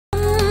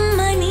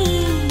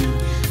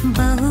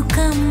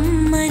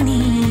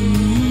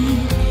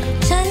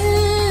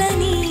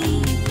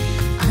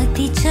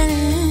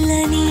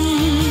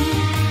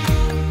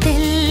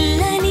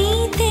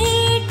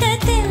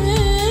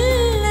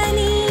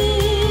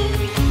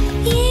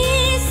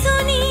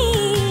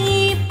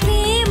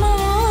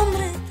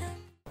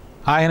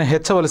ఆయన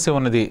హెచ్చవలసి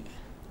ఉన్నది.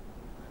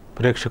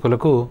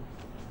 ప్రేక్షకులకు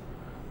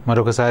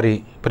మరొకసారి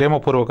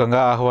ప్రేమపూర్వకంగా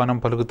ఆహ్వానం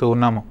పలుకుతూ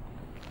ఉన్నాము.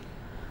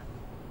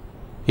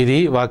 ఇది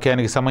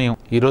వాక్యానికి సమయం.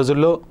 ఈ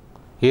రోజుల్లో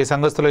ఏ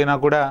సంఘస్థులైనా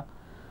కూడా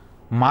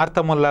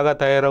మార్తముల్లాగా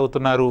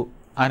తయారవుతున్నారు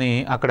అని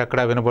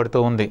అక్కడక్కడ వినబడుతూ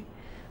ఉంది.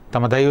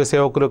 తమ దైవ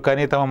సేవకులకు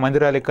కానీ తమ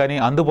మందిరాలకు కానీ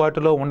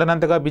అందుబాటులో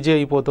ఉండనంతగా బిజీ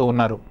అయిపోతూ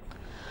ఉన్నారు.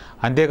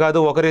 అంతేకాదు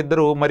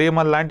ఒకరిద్దరు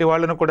మరియమ్మల లాంటి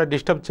వాళ్ళను కూడా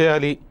డిస్టర్బ్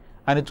చేయాలి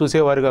అని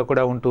చూసేవారుగా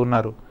కూడా ఉంటూ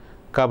ఉన్నారు.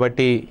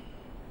 కాబట్టి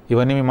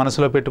ఇవన్నీ మీ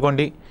మనసులో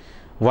పెట్టుకోండి.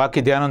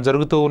 వాక్య ధ్యానం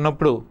జరుగుతూ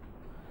ఉన్నప్పుడు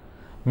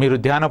మీరు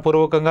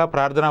ధ్యానపూర్వకంగా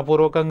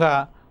ప్రార్థనాపూర్వకంగా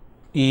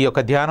ఈ యొక్క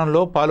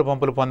ధ్యానంలో పాలు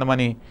పంపులు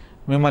పొందమని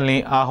మిమ్మల్ని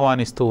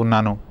ఆహ్వానిస్తూ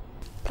ఉన్నాను.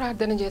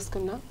 ప్రార్థన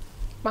చేసుకుందాం.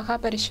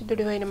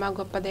 మహాపరిశుద్ధుడు అయిన మా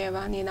గొప్ప దేవ,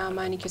 నీ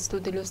నామానికి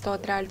స్తుతులు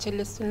స్తోత్రాలు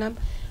చెల్లిస్తున్నాం.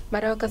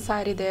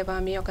 మరొకసారి దేవా,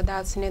 మీ యొక్క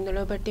దాసుని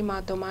ఎందులో బట్టి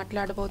మాతో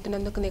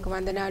మాట్లాడబోతున్నందుకు నీకు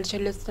వందనాలు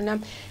చెల్లిస్తున్నాం.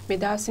 మీ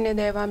దాసుని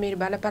దేవా మీరు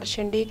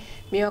బలపరచండి.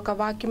 మీ యొక్క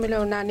వాక్యములో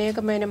ఉన్న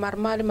అనేకమైన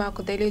మర్మాలు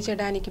మాకు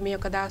తెలియజేయడానికి మీ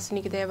యొక్క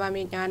దాసునికి దేవా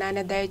మీ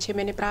జ్ఞానాన్ని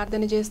దయచేయమని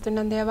ప్రార్థన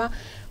చేస్తున్నాం. దేవా,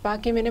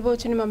 వాక్యం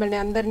వినబోచుని మమ్మల్ని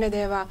అందరినీ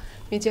దేవా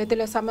మీ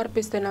చేతిలో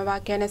సమర్పిస్తున్న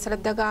వాక్యాన్ని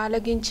శ్రద్ధగా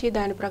ఆలగించి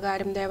దాని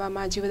ప్రకారం దేవా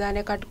మా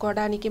జీవితాన్ని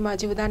కట్టుకోవడానికి, మా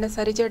జీవితాన్ని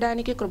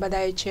సరిచేయడానికి కృప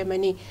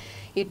దయచేయమని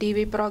ఈ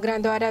టీవీ ప్రోగ్రాం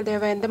ద్వారా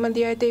దేవా ఎంతమంది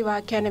అయితే ఈ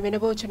వాక్యాన్ని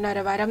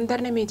వినబోచున్నారో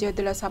వారందరినీ మీ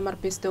చేతిలో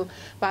సమర్పిస్తూ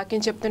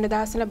వాక్యం చెప్తున్న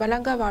దాసుని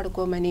బలంగా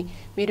వాడుకోమని,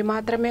 మీరు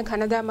మాత్రమే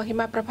ఘనత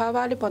మహిమ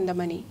ప్రభావాలు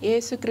పొందమని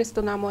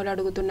యేసుక్రీస్తు నామములో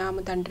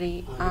అడుగుతున్నాము తండ్రి,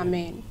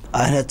 ఆమేన్.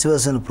 ఆయన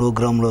వచ్చేసిన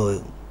ప్రోగ్రాంలో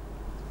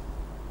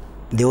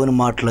దేవుని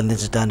మాటలు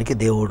అందించడానికి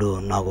దేవుడు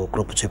నాకు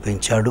కృప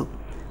చూపించాడు.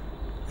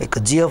 ఇక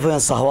జిఎఫ్ఐ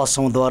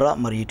సహవాసం ద్వారా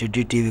మరి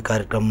ఈ టీవీ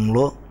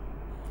కార్యక్రమంలో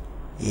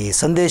ఈ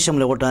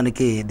సందేశంలో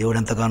ఇవ్వడానికి దేవుడు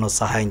ఎంతగానో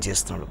సహాయం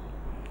చేస్తున్నాడు.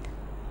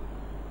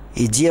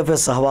 ఈ జిఎఫ్ఐ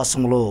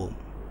సహవాసంలో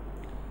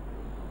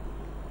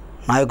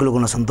నాయకులకు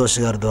ఉన్న సంతోష్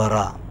గారి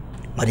ద్వారా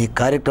మరి ఈ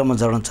కార్యక్రమం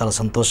జరగడం చాలా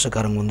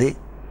సంతోషకరంగా ఉంది.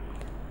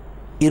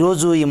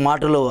 ఈరోజు ఈ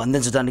మాటలు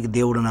అందించడానికి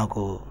దేవుడు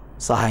నాకు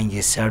సహాయం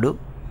చేశాడు.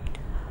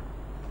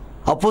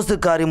 అపోస్తల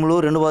కార్యములు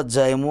 2వ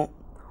అధ్యాయము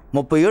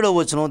 37వ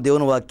వచనం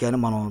దేవుని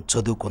వాక్యాన్ని మనం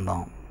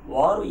చదువుకుందాం.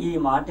 వారు ఈ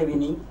మాట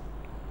విని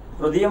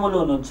హృదయములో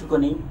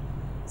నొచ్చుకొని,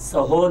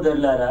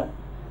 సహోదరులారా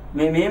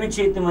మేమేమి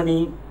చేతుమని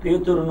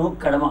పేతురును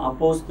కడమ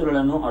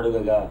అపోస్తులను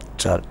అడుగగా.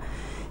 చాలు.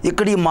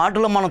 ఇక్కడ ఈ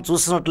మాటలో మనం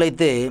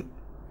చూసినట్లయితే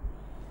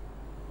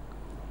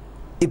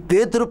ఈ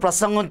పేతురు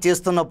ప్రసంగం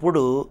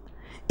చేస్తున్నప్పుడు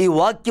ఈ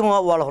వాక్యం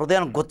వాళ్ళ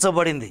హృదయాన్ని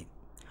గుచ్చబడింది.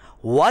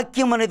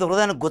 వాక్యం అనేది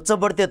హృదయాన్ని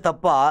గుచ్చబడితే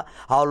తప్ప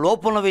ఆ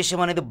లోపల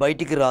విషయం అనేది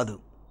బయటికి రాదు.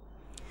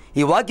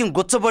 ఈ వాక్యం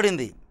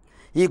గుచ్చబడింది.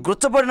 ఈ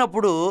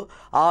గుచ్చబడినప్పుడు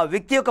ఆ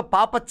వ్యక్తి యొక్క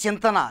పాప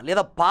చింతన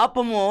లేదా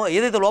పాపము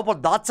ఏదైతే లోపల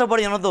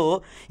దాచబడి ఉన్నదో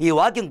ఈ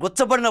వాక్యం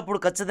గుచ్చబడినప్పుడు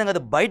ఖచ్చితంగా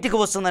అది బయటికి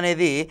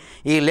వస్తుందనేది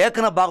ఈ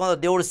లేఖన భాగంలో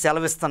దేవుడు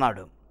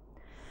సెలవిస్తున్నాడు.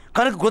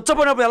 కనుక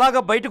గుచ్చబడినప్పుడు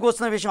ఎలాగ బయటకు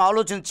వస్తున్న విషయం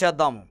ఆలోచన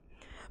చేద్దాము.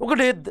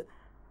 ఒకటి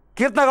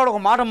కీర్తనగాడు ఒక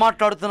మాట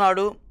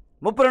మాట్లాడుతున్నాడు.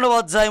 32వ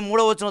అధ్యాయం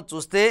 3వ వచనం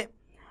చూస్తే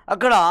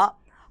అక్కడ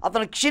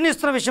అతను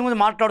క్షీణిస్తున్న విషయం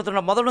గురించి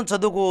మాట్లాడుతున్నాడు. మొదటి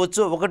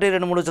చదువుకోవచ్చు, 1,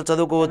 2, 3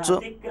 చదువుకోవచ్చు.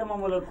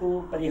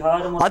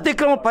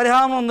 అతిక్రమ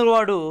పరిహారం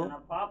ఉన్నవాడు తన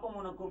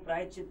పాపమునకు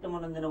ప్రాయశ్చిత్తము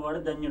నొందినవాడు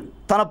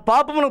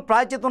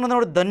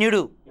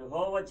ధన్యుడు.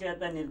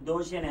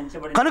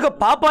 కనుక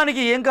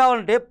పాపానికి ఏం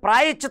కావాలంటే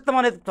ప్రాయశ్చిత్తం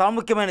అనేది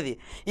ప్రాముఖ్యమైనది.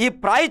 ఈ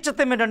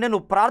ప్రాయశ్చిత్తం ఏంటంటే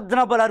నువ్వు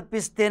ప్రార్థనా బలి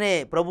అర్పిస్తేనే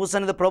ప్రభు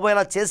సన్నిధి, ప్రభు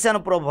ఇలా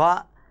చేశాను ప్రభా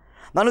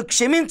నన్ను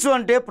క్షమించు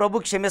అంటే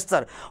ప్రభు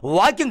క్షమిస్తారు.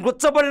 వాక్యం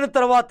గుచ్చబడిన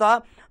తర్వాత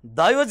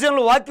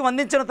దైవజనులు వాక్యం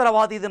అందించిన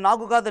తర్వాత ఇది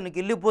నాకు కాదు నీకు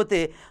వెళ్ళిపోతే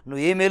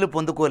నువ్వు ఏ మేలు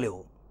పొందుకోలేవు.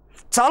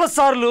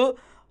 చాలాసార్లు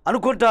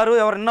అనుకుంటారు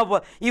ఎవరన్నా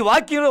ఈ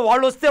వాక్యంలో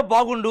వాళ్ళు వస్తే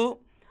బాగుండు,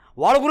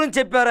 వాళ్ళ గురించి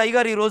చెప్పారు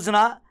అయ్యగారు ఈ రోజున,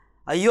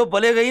 అయ్యో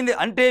భలేగయింది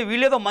అంటే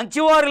వీళ్ళేదో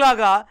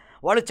మంచివారిలాగా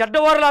వాళ్ళు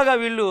చెడ్డవారిలాగా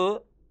వీళ్ళు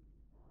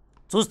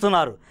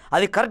చూస్తున్నారు.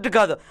 అది కరెక్ట్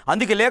కాదు.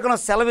 అందుకే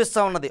లేఖనం సెలవిస్తూ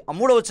ఉన్నది. ఆ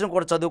 3వ వచనం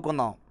కూడా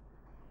చదువుకుందాం.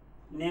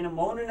 నేను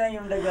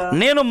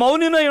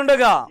మౌనినై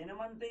ఉండగా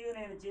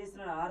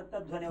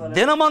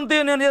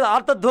దినమంతయు నేను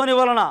ఆర్తధ్వని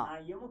వలన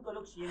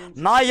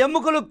నా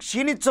ఎముకలు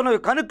క్షీణించున్నవి.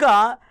 కనుక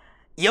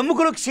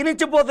ఎముకలు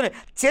క్షీణించిపోతున్నాయి.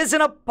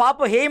 చేసిన పాప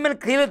హేయమైన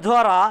క్రియల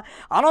ద్వారా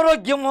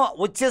అనారోగ్యం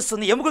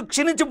వచ్చేస్తుంది, ఎముకలు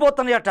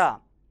క్షీణించిపోతున్నాయట.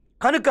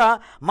 కనుక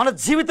మన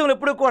జీవితంలో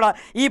ఎప్పుడు కూడా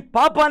ఈ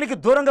పాపానికి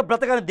దూరంగా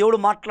బ్రతకాలని దేవుడు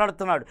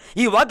మాట్లాడుతున్నాడు.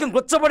 ఈ వాక్యం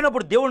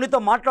గుచ్చబడినప్పుడు దేవుడు నీతో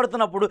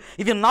మాట్లాడుతున్నప్పుడు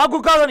ఇది నాకు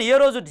కాదని ఏ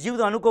రోజు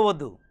జీవితం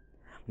అనుకోవద్దు.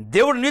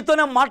 దేవుడు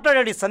నీతోనే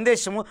మాట్లాడాడు ఈ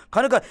సందేశము.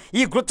 కనుక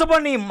ఈ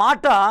గుచ్చబడిన ఈ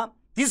మాట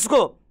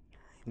తీసుకో.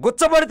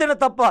 గుచ్చబడితేనే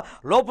తప్ప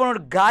లోపల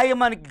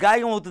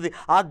గాయం అవుతుంది.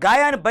 ఆ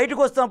గాయాన్ని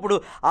బయటకు వస్తున్నప్పుడు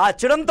ఆ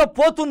చెడంతా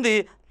పోతుంది.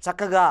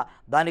 చక్కగా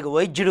దానికి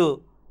వైద్యుడు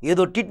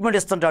ఏదో ట్రీట్మెంట్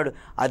ఇస్తుంటాడు.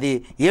 అది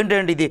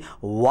ఏంటంటే ఇది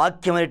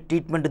వాక్యమైన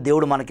ట్రీట్మెంట్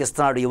దేవుడు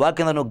మనకిస్తున్నాడు. ఈ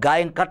వాక్యం నువ్వు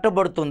గాయం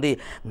కట్టబడుతుంది.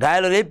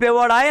 గాయాలు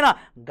రేపేవాడు ఆయన,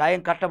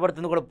 గాయం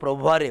కట్టబడుతుంది కూడా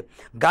ప్రభువారే.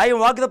 గాయం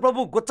వాక్య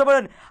ప్రభు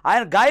గుచ్చబడి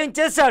ఆయన గాయం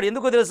చేశాడు.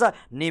 ఎందుకో తెలుసా?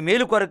 నీ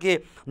మేలు కొరకి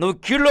నువ్వు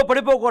కీళ్ళలో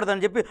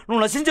పడిపోకూడదని చెప్పి,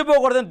 నువ్వు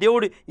నశించిపోకూడదని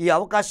దేవుడు ఈ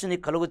అవకాశం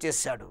నీకు కలుగు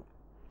చేశాడు.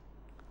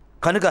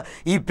 కనుక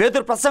ఈ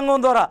పేతురు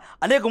ప్రసంగం ద్వారా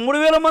అనేక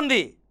 3,000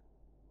 మంది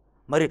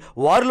మరి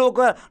వారిలో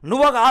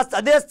నువ్వు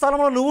అదే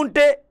స్థలంలో నువ్వు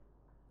ఉంటే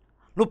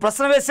నువ్వు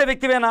ప్రశ్న వేసే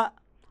వ్యక్తివేనా?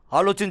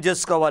 ఆలోచన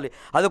చేసుకోవాలి.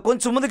 అది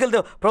కొంచెం ముందుకెళ్తే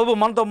ప్రభు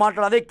మనతో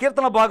మాట్లాడు. అదే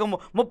కీర్తన భాగము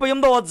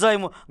 38వ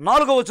అధ్యాయము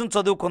 4వ వచనం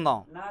చదువుకుందాం.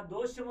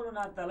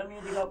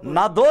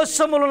 నా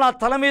దోషములు నా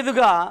తల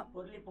మీదుగా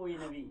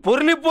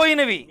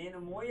పొర్లిపోయినవి,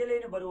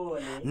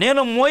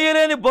 నేను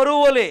మోయలేని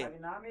బరువు వలె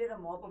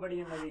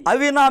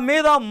అవి నా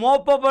మీద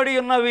మోపబడి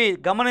ఉన్నవి.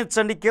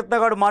 గమనించండి,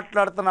 కీర్తనగాడు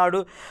మాట్లాడుతున్నాడు.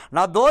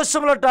 నా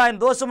దోషములట, ఆయన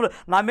దోషములు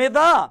నా మీద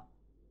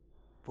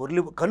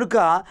కనుక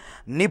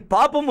నీ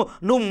పాపము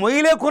నువ్వు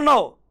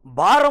మొయ్యలేకున్నావు,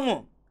 భారము.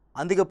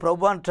 అందుకే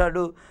ప్రభు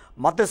అంటాడు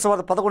మత్తయి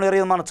సువార్త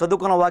 11:20 మనం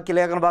చదువుకున్న వాక్య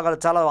లేఖన భాగాలు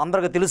చాలా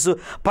అందరికీ తెలుసు.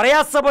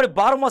 ప్రయాసపడి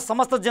భారము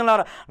సమస్త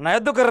జనులారా నా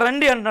యొద్దకు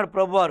రండి అంటున్నాడు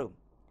ప్రభువారు.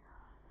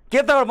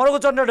 కీర్తనగాడు మరొక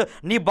చోట అంటాడు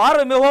నీ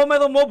భారం యెహోవా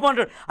మీద మోపు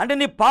అంటాడు. అంటే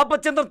నీ పాప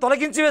చింతను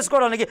తొలగించి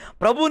వేసుకోవడానికి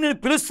ప్రభువు నేను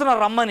పిలుస్తున్నా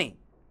రమ్మని.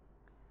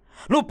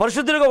 నువ్వు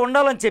పరిశుద్ధుడిగా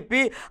ఉండాలని చెప్పి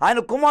ఆయన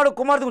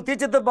కుమార్తెకు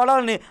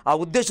తీర్చిదిద్దబడాలని ఆ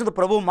ఉద్దేశంతో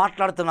ప్రభువు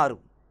మాట్లాడుతున్నారు.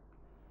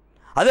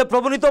 అదే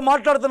ప్రభు నీతో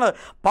మాట్లాడుతున్నారు.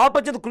 పాప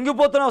చింత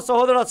కృంగిపోతున్నావు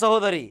సహోదరా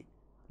సహోదరి,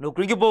 నువ్వు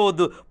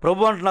కృంగిపోవద్దు.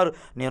 ప్రభు అంటున్నారు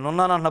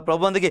నేనున్నాను అంటున్నా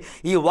ప్రభు. అందుకే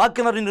ఈ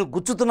వాక్యం ద్వారా నిన్ను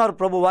గుచ్చుతున్నారు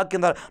ప్రభు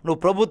వాక్యం ద్వారా. నువ్వు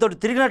ప్రభుతో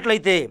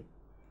తిరిగినట్లయితే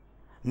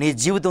నీ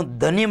జీవితం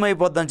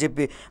ధన్యమైపోద్దని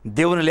చెప్పి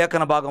దేవుని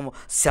లేఖన భాగము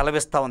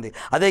సెలవిస్తూ ఉంది.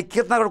 అదే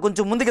కీర్తన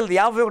కొంచెం ముందుకెళ్తే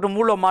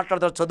 51:3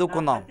 మాట్లాడతారు,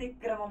 చదువుకుందాం.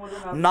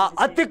 నా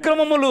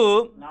అతిక్రమములు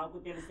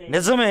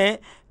నిజమే,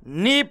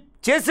 నీ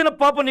చేసిన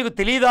పాపం నీకు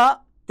తెలియదా?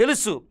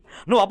 తెలుసు.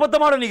 నువ్వు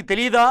అబద్ధమాడ నీకు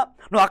తెలియదా?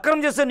 నువ్వు అక్రమం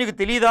చేస్తే నీకు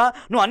తెలియదా?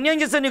 నువ్వు అన్యాయం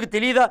చేస్తే నీకు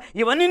తెలియదా?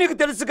 ఇవన్నీ నీకు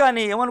తెలుసు.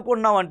 కానీ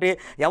ఏమనుకుంటున్నావు అంటే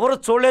ఎవరు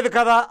చూడలేదు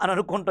కదా అని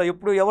అనుకుంటావు.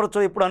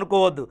 ఎప్పుడు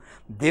అనుకోవద్దు.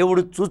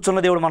 దేవుడు చూస్తున్న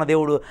దేవుడు, మన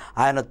దేవుడు.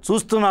 ఆయన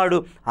చూస్తున్నాడు,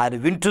 ఆయన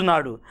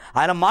వింటున్నాడు,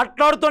 ఆయన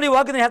మాట్లాడుతూ నీ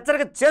వాక్యం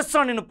హెచ్చరిక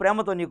చేస్తున్నాడు నిన్ను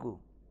ప్రేమతో నీకు.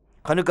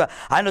 కనుక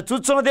ఆయన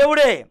చూస్తున్న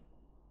దేవుడే,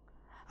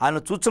 ఆయన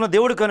చూస్తున్న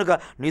దేవుడు కనుక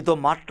నీతో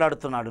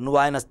మాట్లాడుతున్నాడు. నువ్వు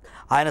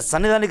ఆయన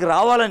సన్నిధానికి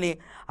రావాలని,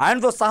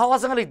 ఆయనతో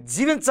సహవాసంగా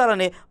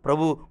జీవించాలని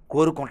ప్రభు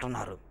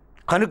కోరుకుంటున్నారు.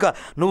 కనుక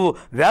నువ్వు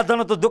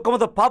వేదనతో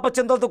దుఃఖంతో పాప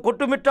చింతలతో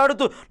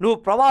కొట్టుమిట్టాడుతూ నువ్వు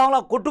ప్రవాహంలా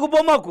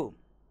కొట్టుకుపోమాకు.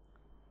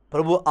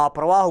 ప్రభు ఆ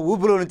ప్రవాహ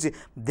ఊపిలో నుంచి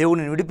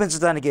దేవుని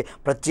విడిపించడానికి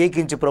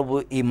ప్రత్యేకించి ప్రభు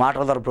ఈ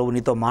మాటల ద్వారా ప్రభు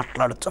నీతో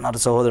మాట్లాడుతున్నారు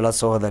సహోదరుల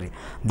సహోదరి.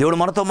 దేవుడు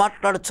మనతో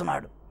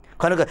మాట్లాడుతున్నాడు.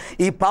 కనుక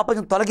ఈ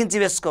పాపను తొలగించి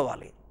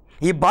వేసుకోవాలి.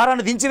 ఈ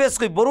భారాన్ని దించి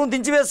వేసుకో, ఈ బరువును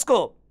దించి వేసుకో.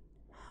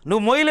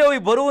 నువ్వు మోయలేవు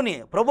ఈ బరువుని.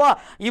 ప్రభువా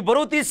ఈ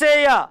బరువు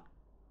తీసేయ్యా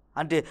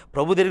అంటే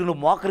ప్రభు దగ్గరికి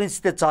నువ్వు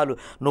మోకరిస్తే చాలు,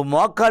 నువ్వు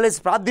మోకాలేసి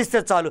ప్రార్థిస్తే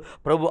చాలు,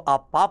 ప్రభు ఆ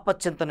పాప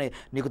చింతని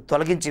నీకు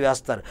తొలగించి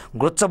వేస్తారు.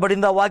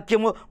 గుర్చబడింది ఆ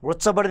వాక్యము,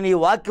 గుర్చబడిన ఈ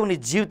వాక్యం నీ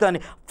జీవితాన్ని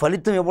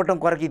ఫలితం ఇవ్వటం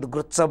కొరకు ఇది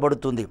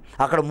గుర్చబడుతుంది.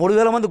 అక్కడ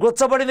 3000 మంది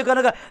గుర్చబడింది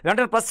కనుక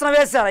వెంటనే ప్రశ్న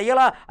వేశారు,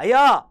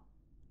 అయ్యా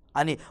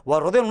అని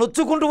వారు హృదయం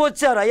నొచ్చుకుంటూ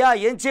వచ్చారు. అయ్యా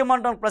ఏం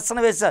చేయమంటాను ప్రశ్న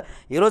వేశారు.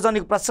 ఈరోజు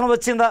నీకు ప్రశ్న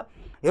వచ్చిందా?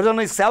 ఈరోజు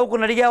నీ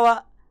సేవకుని అడిగావా?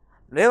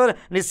 లేదా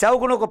నీ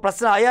సేవకుని ఒక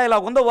ప్రశ్న, అయ్యా ఇలా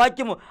ఉందో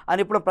వాక్యము అని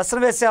ఇప్పుడు ప్రశ్న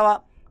వేసావా?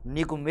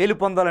 నీకు మేలు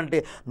పొందాలంటే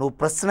నువ్వు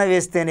ప్రశ్న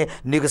వేస్తేనే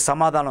నీకు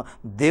సమాధానం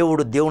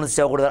దేవుని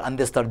సేవకుడు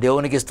అందిస్తాడు.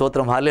 దేవునికి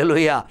స్తోత్రం,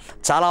 హల్లెలూయా.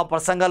 చాలా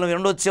ప్రసంగాలు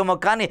వినొచ్చేమో,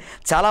 కానీ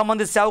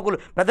చాలామంది సేవకులు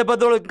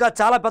పెద్దవాళ్ళు ఇంకా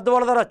చాలా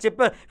పెద్దవాళ్ళ ద్వారా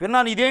చెప్పారు,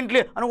 విన్నాను,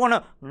 ఇదేంటిలే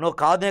అనుకున్నాను. నువ్వు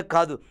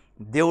కాదు,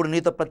 దేవుడు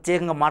నీతో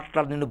ప్రత్యేకంగా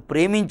మాట్లాడు, నిన్ను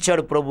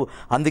ప్రేమించాడు ప్రభు.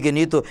 అందుకే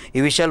నీతో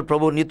ఈ విషయాలు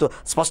ప్రభు నీతో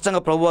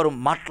స్పష్టంగా ప్రభు వారు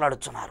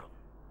మాట్లాడుతున్నారు.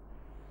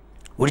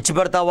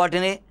 విడిచిపెడతావు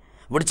వాటిని,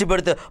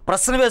 విడిచిపెడితే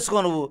ప్రశ్న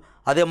వేసుకో నువ్వు.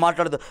 అదే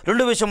మాట్లాడుతూ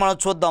 2 విషయం మనం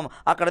చూద్దాం.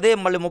 అక్కడ అదే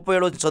మళ్ళీ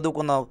 37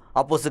 చదువుకుందాం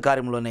అపోస్తల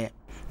కార్యంలోనే.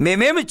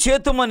 మేమేమి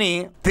చేతుమని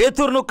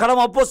పేతురును కడమ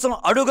అపోస్తలను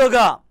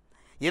అడుగగా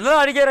ఎలా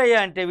అడిగారయ్యా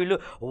అంటే వీళ్ళు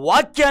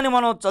వాక్యాన్ని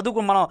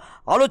మనం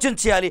ఆలోచన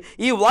చేయాలి.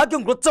 ఈ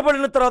వాక్యం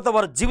గుచ్చబడిన తర్వాత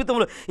వారి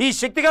జీవితంలో ఈ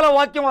శక్తిగల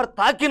వాక్యం వారు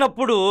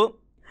తాకినప్పుడు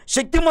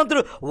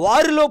శక్తిమంతుడు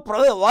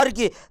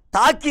వారికి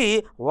తాకి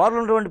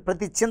వారిలో ఉన్నటువంటి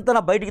ప్రతి చింతన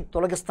బయటికి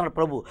తొలగిస్తున్నాడు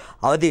ప్రభు.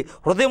 అది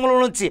హృదయంలో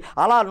నుంచి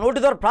అలా నోటి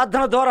ద్వారా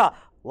ప్రార్థన ద్వారా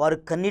వారు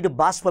కన్నీటి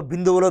బాష్ప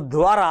బిందువుల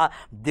ద్వారా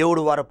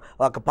దేవుడు వారు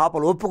ఒక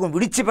పాపలు ఒప్పుకొని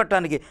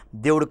విడిచిపెట్టడానికి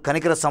దేవుడు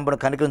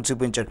కనికరం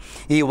చూపించాడు.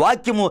 ఈ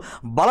వాక్యము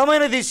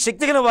బలమైనది,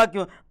 శక్తిగల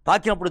వాక్యం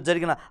తాకినప్పుడు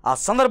జరిగిన ఆ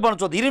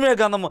సందర్భాన్ని చూద్దాం. ఇర్మియా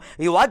గ్రంథము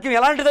ఈ వాక్యం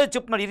ఎలాంటిదో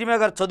చెప్తున్నాడు. ఇర్మియా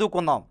గారు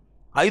చదువుకుందాం.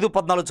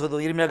 5:14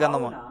 చదువు. ఇర్మియా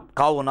గ్రంథము.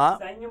 కావున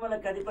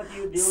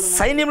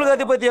సైన్యములకు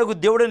అధిపతి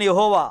దేవుడని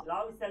యెహోవా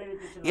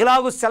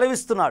ఇలాగూ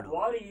సెలవిస్తున్నాడు,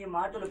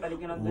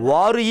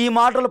 వారు ఈ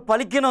మాటలు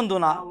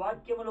పలికినందున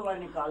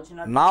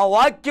నా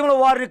వాక్యములు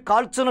వారిని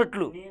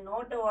కాల్చున్నట్లు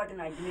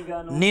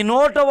నీ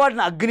నోట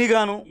వాటిని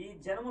అగ్నిగాను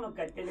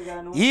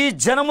ఈ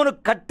జనమును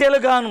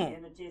కట్టెలుగాను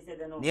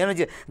నేను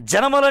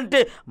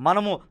జనములంటే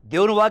మనము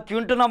దేవుని వాక్యం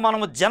వింటున్నాం,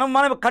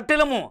 మనము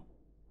కట్టెలము.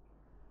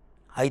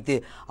 అయితే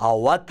ఆ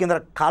వాక్యం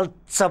ద్వారా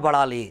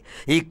కాల్చబడాలి.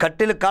 ఈ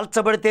కట్టెలు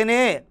కాల్చబడితేనే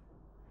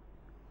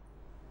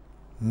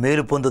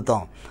మేలు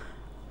పొందుతాం.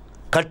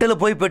 కట్టెలు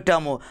పోయి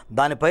పెట్టాము,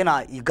 దానిపైన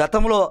ఈ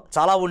గతంలో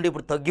చాలా ఉండి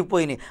ఇప్పుడు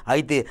తగ్గిపోయినాయి.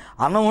 అయితే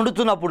అన్నం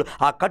వండుతున్నప్పుడు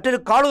ఆ కట్టెలు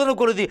కాలుదల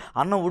కొలది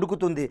అన్నం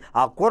ఉడుకుతుంది,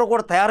 ఆ కూర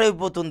కూడా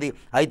తయారైపోతుంది.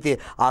 అయితే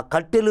ఆ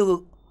కట్టెలు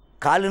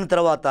కాలిన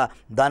తర్వాత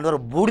దాని ద్వారా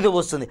బూడిద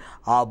వస్తుంది,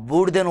 ఆ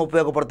బూడిదను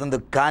ఉపయోగపడుతుంది.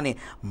 కానీ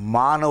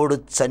మానవుడు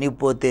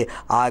చనిపోతే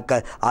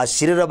ఆ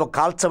శరీరం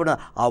కాల్చబడిన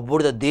ఆ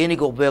బూడిద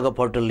దేనికి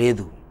ఉపయోగపడటం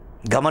లేదు.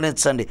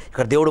 గమనించండి,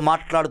 ఇక్కడ దేవుడు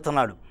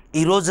మాట్లాడుతున్నాడు.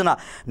 ఈ రోజున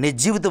నీ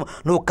జీవితం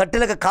నువ్వు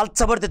కట్టెలకు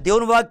కాల్చబడితే,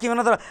 దేవుని వాక్యం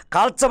విన్న ద్వారా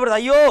కాల్చబడితే,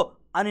 అయ్యో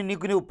అని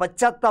నీవు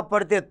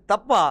పశ్చాత్తాపడితే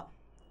తప్ప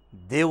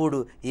దేవుడు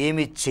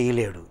ఏమీ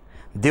చేయలేడు.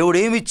 దేవుడు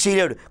ఏమీ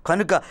చేయలేడు.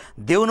 కనుక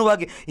దేవుని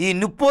వాక్యం, ఈ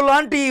నిప్పు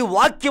లాంటి ఈ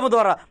వాక్యము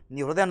ద్వారా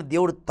నీ హృదయాన్ని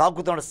దేవుడు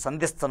తాకుతున్నాడు,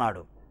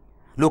 సంధిస్తున్నాడు.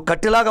 నువ్వు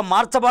కట్టిలాగా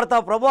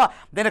మార్చబడతావు. ప్రభు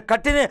నేను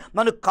కట్టిని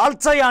నన్ను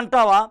కాల్చాయి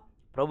అంటావా?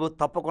 ప్రభు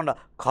తప్పకుండా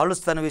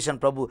కాలుస్తున్న విషయం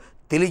ప్రభు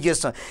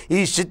తెలియజేస్తాం. ఈ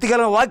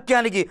శక్తిగల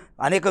వాక్యానికి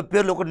అనేక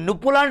పేర్లు. ఒకటి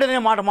నిప్పు లాంటిదనే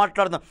మాట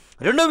మాట్లాడుతాం.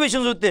 రెండో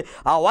విషయం చూస్తే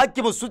ఆ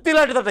వాక్యము సుత్తి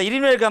లాంటిదట.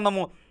 20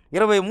 గ్రంథము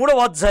 23వ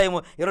అధ్యాయము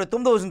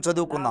 29వ వచనం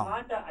చదువుకుందాం. నా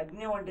మాట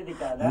అగ్ని వంటిది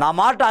కాదా? నా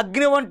మాట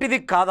అగ్ని వంటిది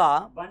కాదా?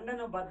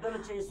 బండను బద్దలు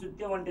చేయి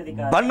సుత్తి వంటిది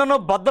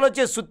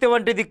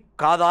వంటిది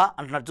కాదా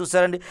అంటున్నాడు.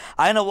 చూసారండి,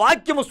 ఆయన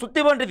వాక్యము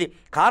సుత్తి వంటిది.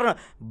 కారణం,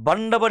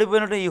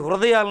 బండబడిపోయినటువంటి ఈ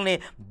హృదయాలని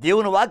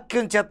దేవుని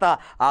వాక్యం చేత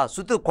ఆ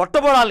సుత్తి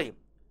కొట్టబడాలి.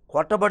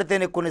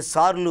 కొట్టబడితేనే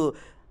కొన్నిసార్లు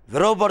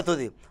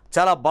విరవబడుతుంది.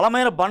 చాలా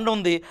బలమైన బండ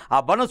ఉంది, ఆ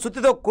బండ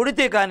సుత్తితో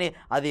కొడితే కానీ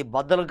అది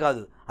బద్దలు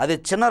కాదు. అదే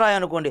చిన్న రాయి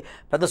అనుకోండి,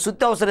 పెద్ద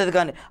సుత్తి అవసరం లేదు,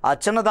 కానీ ఆ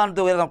చిన్న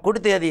దానితో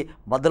కొడితే అది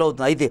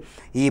బద్దలవుతుంది. అయితే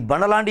ఈ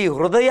బండ లాంటి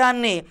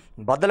హృదయాన్ని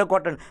బద్దలు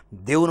కొట్టండి.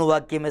 దేవుని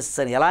వాక్యం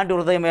ఇస్తాను. ఎలాంటి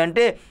హృదయమే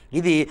అంటే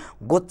ఇది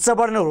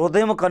గుచ్చబడిన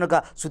హృదయం కనుక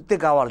సుత్తి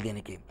కావాలి.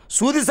 దీనికి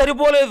సూది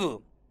సరిపోలేదు.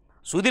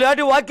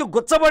 సుదిలాంటి వాక్యం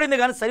గుచ్చబడింది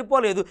కానీ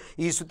సరిపోలేదు.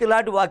 ఈ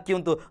సుతిలాంటి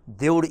వాక్యంతో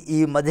దేవుడు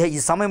ఈ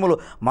సమయంలో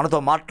మనతో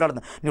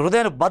మాట్లాడుతున్నాడు. నీ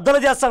హృదయాన్ని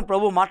బద్దలు చేస్తాను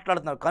ప్రభు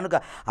మాట్లాడుతున్నాడు. కనుక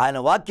ఆయన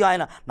వాక్యం,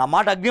 ఆయన నా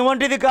మాట అగ్ని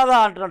వంటిది కాదా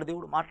అంటున్నాడు.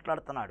 దేవుడు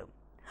మాట్లాడుతున్నాడు.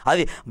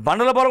 అది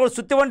బండల బలగొడు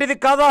సుత్తి వంటిది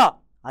కాదా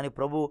అని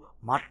ప్రభు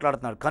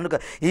మాట్లాడుతున్నాడు. కనుక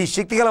ఈ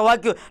శక్తిగల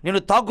వాక్యం నేను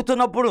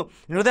తాకుతున్నప్పుడు,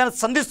 నీ హృదయాన్ని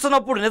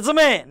సంధిస్తున్నప్పుడు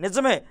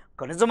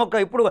నిజమొక్క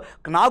ఇప్పుడు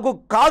నాకు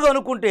కాదు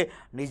అనుకుంటే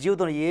నీ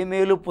జీవితంలో ఏ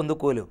మేలు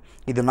పొందుకోలేవు.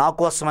 ఇది నా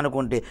కోసం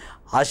అనుకుంటే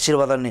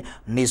ఆశీర్వాదాన్ని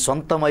నీ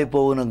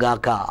సొంతమైపోవును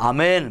గాక.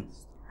 ఆమేన్.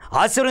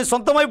 ఆశీర్వాదం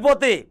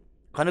సొంతమైపోతే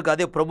కనుక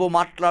అదే ప్రభు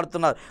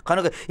మాట్లాడుతున్నారు.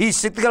 కనుక ఈ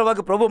శక్తిగల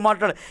వాక్యం ప్రభు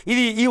మాట్లాడు.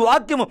 ఈ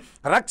వాక్యము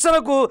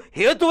రక్షణకు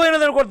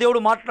హేతువైనదని కూడా దేవుడు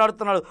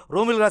మాట్లాడుతున్నాడు.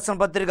 రోమిలకు రాసిన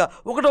పత్రిక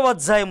 1వ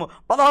అధ్యాయము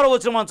 16వ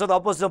వచనం మనం చదువు.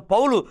 అపోస్తలుడైన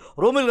పౌలు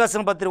రోమిలకు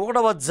రాసిన పత్రిక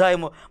 1వ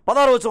అధ్యాయము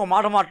 16వ వచనం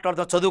మాట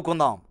మాట్లాడుతున్నాం.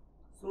 చదువుకుందాం.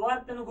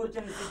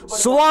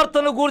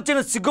 సువార్తను గూర్చిన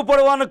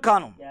సిగ్గుపడవాను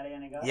కాను,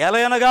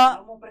 ఎలయనగా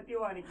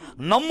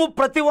నమ్ము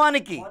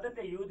ప్రతివానికి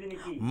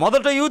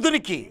మొదట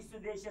యూదునికి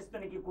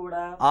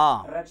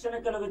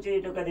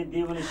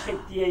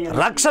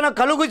రక్షణ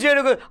కలుగు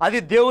చేయటకు అది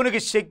దేవునికి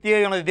శక్తి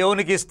అయి ఉన్నది.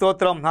 దేవునికి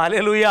స్తోత్రం.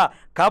 హల్లెలూయా.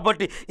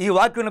 కాబట్టి ఈ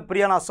వాక్యం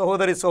ప్రియ నా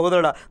సహోదరి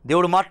సహోదరుడా,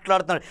 దేవుడు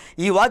మాట్లాడుతున్నాడు.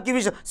 ఈ వాక్య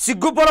విషయం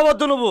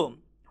సిగ్గుపడవద్దు. నువ్వు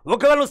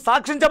ఒకవేళ నువ్వు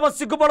సాక్ష్యం చెప్ప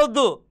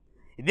సిగ్గుపడవద్దు.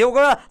 ఇది ఒక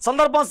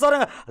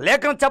సందర్భానుసారంగా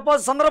లేఖనం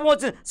చెప్పాల్సిన సందర్భం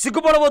వచ్చింది,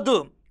 సిగ్గుపడవద్దు.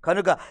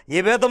 కనుక ఈ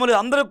వేదములు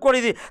అందరికి కూడా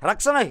ఇది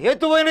రక్షణ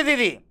హేతువైనది.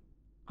 ఇది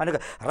కనుక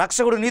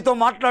రక్షకుడు నీతో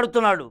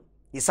మాట్లాడుతున్నాడు.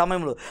 ఈ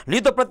సమయంలో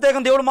నీతో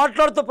ప్రత్యేకంగా దేవుడు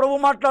మాట్లాడుతూ ప్రభు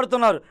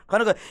మాట్లాడుతున్నారు.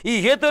 కనుక ఈ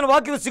హేతువైన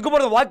వాక్యం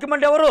సిగ్గుపడదు. వాక్యం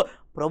అంటే ఎవరు?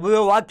 ప్రభువే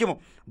వాక్యము.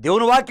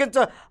 దేవుని వాక్యం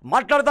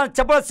మాట్లాడుతాను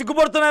చెప్పాలి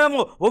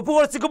సిగ్గుపడుతున్నావేమో,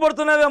 ఒప్పుకోవాలి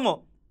సిగ్గుపడుతున్నావేమో.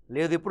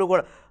 లేదు, ఇప్పుడు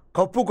కూడా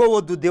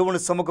కప్పుకోవద్దు. దేవుని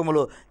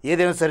సముఖంలో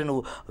ఏదైనా సరే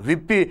నువ్వు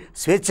విప్పి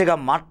స్వేచ్ఛగా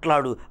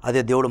మాట్లాడు.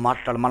 అదే దేవుడు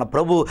మాట్లాడు. మన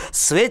ప్రభు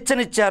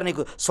స్వేచ్ఛనిచ్చారు,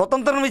 నీకు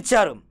స్వతంత్రం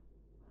ఇచ్చారు.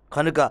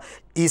 కనుక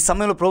ఈ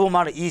సమయంలో ప్రభు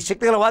మాట, ఈ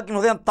శక్తిగల వాక్యం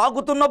ఉదయం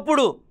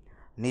తాకుతున్నప్పుడు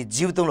నీ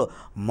జీవితంలో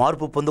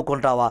మార్పు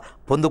పొందుకుంటావా?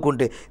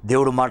 పొందుకుంటే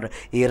దేవుడు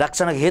ఈ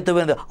రక్షణకు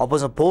హేతువైనది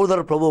అపోస్తలుడైన పౌలు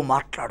ద్వారా ప్రభువు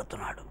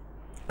మాట్లాడుతున్నాడు.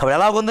 కాబట్టి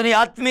ఎలాగుంది నీ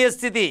ఆత్మీయ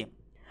స్థితి?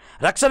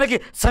 రక్షణకి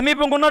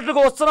సమీపంగా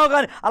ఉన్నట్లుగా వస్తున్నావు,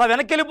 కానీ అలా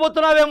వెనక్కి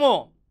వెళ్ళిపోతున్నావేమో.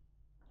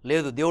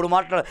 లేదు, దేవుడు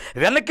మాట్లాడు.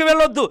 వెనక్కి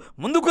వెళ్ళొద్దు,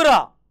 ముందుకురా.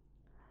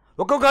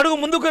 ఒక్కొక్క అడుగు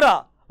ముందుకురా.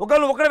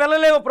 ఒకరు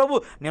వెళ్ళలేవు.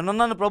 ప్రభు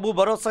నేనున్నాను, ప్రభు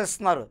భరోసా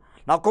ఇస్తున్నారు.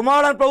 నా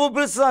కుమారుడు ప్రభు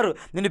పిలుస్తున్నారు.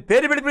 నిన్ను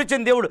పేరు పెట్టి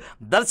పిలిచిన దేవుడు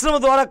దర్శనం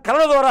ద్వారా,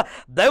 కళల ద్వారా,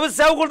 దైవ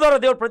సేవకుల ద్వారా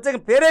దేవుడు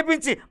ప్రత్యేకంగా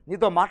ప్రేరేపించి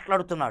నీతో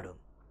మాట్లాడుతున్నాడు.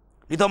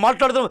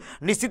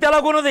 నీ స్థితి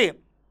ఎలాగున్నది?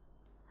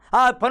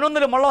 పని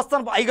ఉందని మళ్ళీ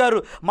వస్తాను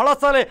అయ్యగారు,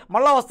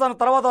 మళ్ళీ వస్తాను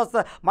తర్వాత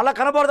వస్తాను, మళ్ళీ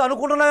కనబడదు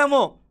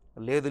అనుకుంటున్నావేమో.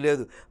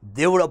 లేదు,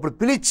 దేవుడు అప్పుడు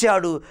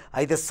పిలిచాడు.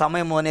 అయితే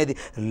సమయం అనేది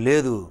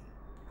లేదు.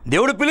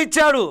 దేవుడు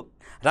పిలిచాడు.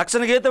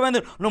 రక్షణ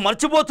గీతమైంది. నువ్వు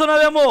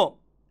మర్చిపోతున్నావేమో.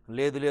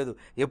 లేదు,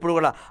 ఎప్పుడు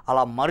కూడా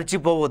అలా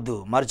మర్చిపోవద్దు.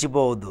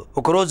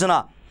 ఒక రోజున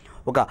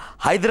ఒక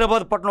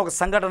హైదరాబాద్ పట్టణం ఒక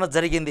సంఘటన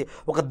జరిగింది.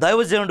 ఒక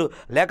దైవజనుడు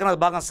లేఖన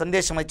భాగం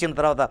సందేశం ఇచ్చిన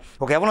తర్వాత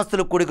ఒక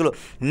యవనస్తుల కొడుకులు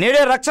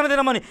నేడే రక్షణ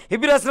దినమని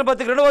ఎబ్రీ రాసిన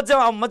పత్రిక 2వ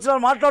అధ్యాయం ఆ మధ్యలో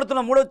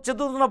మాట్లాడుతున్న 3వ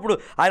చదువుతున్నప్పుడు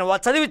ఆయన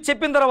చదివి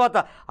చెప్పిన తర్వాత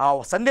ఆ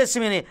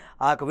సందేశం విని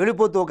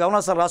వెళ్ళిపోతూ ఒక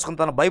యవనస్తులు రాసుకున్న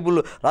తన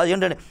బైబుల్లో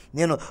ఏంటంటే,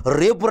 నేను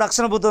రేపు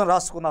రక్షణ పొందుతాను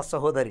రాసుకున్న ఆ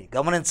సహోదరి.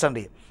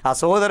 గమనించండి, ఆ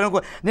సహోదరి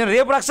నేను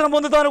రేపు రక్షణ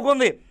పొందుతాను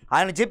అనుకుంది.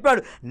 ఆయన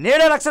చెప్పాడు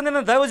నేడే రక్షణ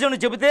దినం దైవజనుడు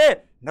చెబితే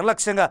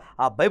నిర్లక్ష్యంగా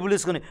ఆ బైబుల్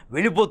తీసుకుని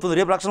వెళ్ళిపోతుంది.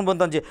 రేపు రక్షణ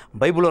పొందుతానని చెప్పి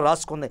బైబుల్లో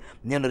రాసుకుంది.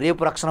 నేను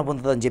రేపు రక్షణ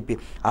పొందుతానని చెప్పి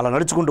అలా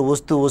నడుచుకుంటూ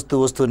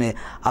వస్తూనే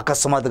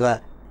అకస్మాత్తుగా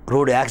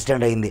రోడ్డు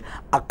యాక్సిడెంట్ అయింది.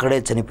 అక్కడే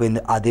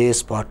చనిపోయింది, అదే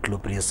స్పాట్లో.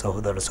 ప్రియ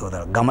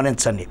సహోదరు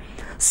గమనించండి,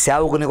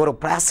 సేవకుని కొరకు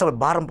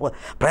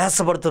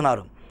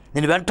ప్రయాసపడుతున్నారు,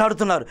 నేను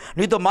వెంటాడుతున్నారు.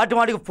 నీతో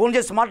మాటికి ఫోన్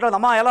చేసి మాట్లాడు,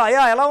 అమ్మా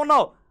ఎలా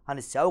ఉన్నావు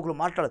అని సేవకులు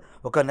మాట్లాడదు.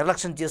 ఒక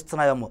నిర్లక్ష్యం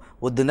చేస్తున్నాయేమో.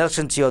 వద్దు,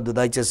 నిర్లక్ష్యం చేయవద్దు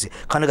దయచేసి.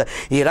 కనుక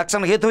ఈ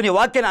రక్షణ హేతువుని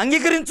వాక్యాన్ని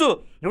అంగీకరించు,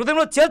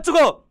 హృదయంలో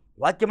చేర్చుకో.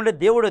 వాక్యం అంటే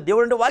దేవుడు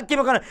అంటే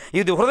వాక్యమే. కానీ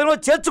ఇది హృదయంలో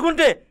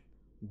చేర్చుకుంటే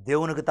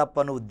దేవునికి తప్ప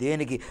నువ్వు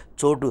దేనికి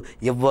చోటు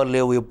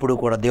ఇవ్వలేవు ఎప్పుడు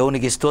కూడా.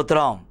 దేవునికి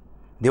స్తోత్రం.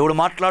 దేవుడు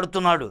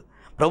మాట్లాడుతున్నాడు,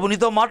 ప్రభు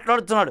నీతో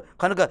మాట్లాడుతున్నాడు.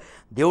 కనుక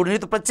దేవుడు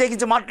నీతో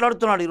ప్రత్యేకించి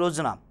మాట్లాడుతున్నాడు ఈ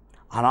రోజున.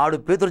 ఆనాడు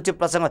పేతురు చెప్పే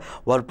ప్రసంగం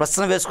వారు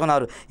ప్రశ్న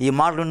వేసుకున్నారు. ఈ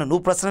మాటలు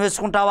నువ్వు ప్రశ్న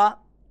వేసుకుంటావా?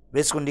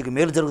 వేసుకుని నీకు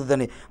మేలు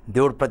జరుగుతుందని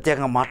దేవుడు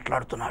ప్రత్యేకంగా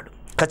మాట్లాడుతున్నాడు.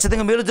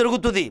 ఖచ్చితంగా మేలు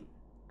జరుగుతుంది.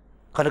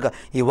 కనుక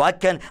ఈ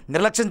వాక్యాన్ని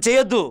నిర్లక్ష్యం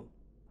చేయొద్దు.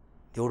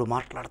 దేవుడు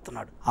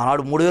మాట్లాడుతున్నాడు.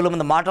 ఆనాడు 3000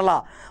 మంది మాటలా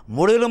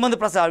 3000 మంది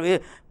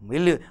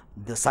వెళ్ళి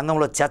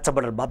సంఘంలో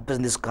చేర్చబడ్డారు.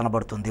 బాప్తిజం తీసుకు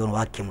కనబడుతుంది దేవుని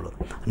వాక్యంలో.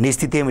 నీ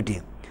స్థితి ఏమిటి?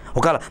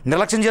 ఒకవేళ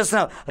నిర్లక్ష్యం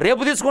చేస్తున్నావు,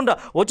 రేపు తీసుకుంటా,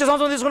 వచ్చే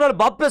సంవత్సరం తీసుకుంటారు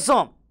బాప్తిజం.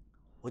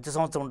 వచ్చే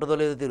సంవత్సరం ఉంటుందో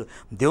లేదో తెలియదు.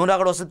 దేవుడు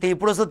అక్కడ వస్తే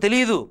ఇప్పుడు వస్తుందో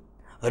తెలియదు.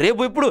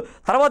 రేపు ఇప్పుడు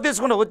తర్వాత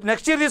తీసుకుంటా,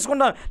 నెక్స్ట్ ఇయర్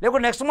తీసుకుంటా,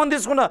 లేకపోతే నెక్స్ట్ మంత్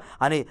తీసుకుంటా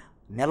అని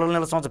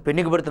నెల సంవత్సరం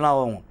పెండింగ్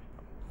పెడుతున్నావు.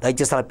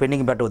 దయచేసి అలా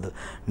పెండింగ్ పెట్టవద్దు.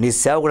 నీ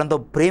సేవకుడు ఎంతో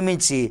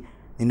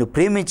నిన్ను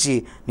ప్రేమించి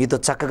నీతో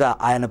చక్కగా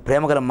ఆయన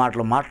ప్రేమగల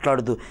మాటలు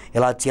మాట్లాడుతూ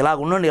ఇలా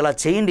ఉండండి, ఇలా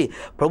చేయండి,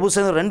 ప్రభు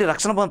సన్నిధిలో రండి,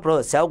 రక్షణ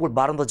పొంది సేవకుడు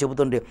భారంతో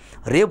చెబుతుంటే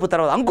రేపు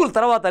తర్వాత, అంకుల్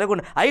తర్వాత,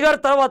 లేకుంటే అయ్యగారు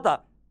తర్వాత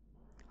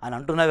అని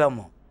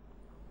అంటున్నావేమో.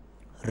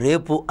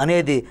 రేపు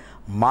అనేది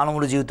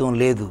మానవుడి జీవితం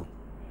లేదు.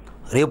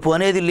 రేపు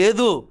అనేది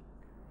లేదు.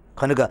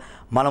 కనుక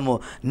మనము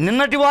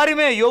నిన్నటి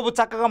వారిమే. యోబు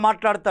చక్కగా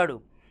మాట్లాడతాడు.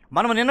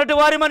 మనం నిన్నటి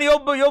వారిమని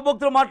యోబు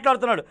భక్తులు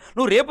మాట్లాడుతున్నాడు.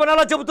 నువ్వు రేపు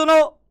ఎలా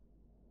చెబుతున్నావు?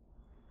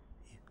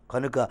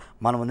 కనుక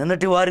మనం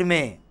నిన్నటి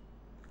వారిమే.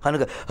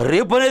 కనుక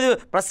రేపు అనేది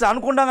ప్రశ్న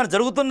అనుకుంటాం కానీ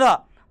జరుగుతుందా?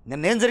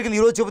 నిన్నేం జరిగింది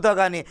ఈరోజు చెబుతావు,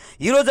 కానీ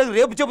ఈరోజు జరిగింది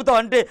రేపు చెబుతావు.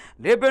 అంటే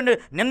రేపేంటి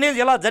నిన్నేం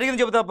ఎలా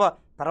జరిగింది చెబుతావా,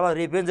 తర్వాత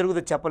రేపేం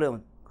జరుగుతుందో చెప్పలేము.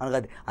 కనుక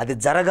అది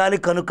జరగాలి.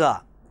 కనుక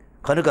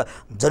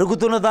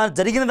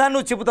జరిగిన దాన్ని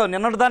నువ్వు చెబుతావు,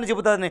 నిన్నటి దాన్ని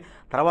చెబుతావని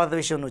తర్వాత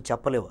విషయం నువ్వు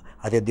చెప్పలేవు.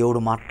 అదే దేవుడు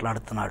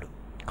మాట్లాడుతున్నాడు.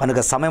 కనుక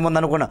సమయం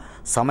ఉందనుకున్న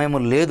సమయం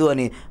లేదు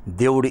అని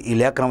దేవుడు ఈ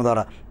లేఖనం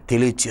ద్వారా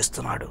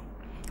తెలియచేస్తున్నాడు.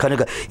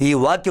 కనుక ఈ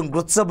వాక్యం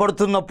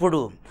గుచ్చబడుతున్నప్పుడు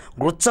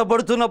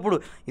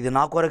ఇది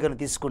నా కొరకని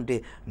తీసుకుంటే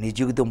నీ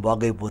జీవితం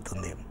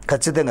బాగైపోతుంది.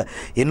 ఖచ్చితంగా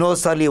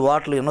ఎన్నోసార్లు ఈ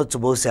వాటలు వినొచ్చు.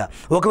 బహుశా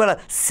ఒకవేళ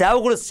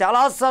సేవకుడు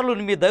చాలాసార్లు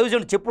మీ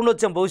దైవజనుడు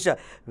చెప్పుండొచ్చాం. బహుశా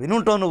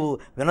వినుంటావు. నువ్వు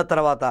విన్న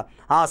తర్వాత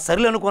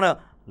సరిలే అనుకున్న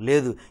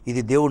లేదు,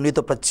 ఇది దేవుడు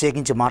నీతో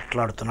ప్రత్యేకించి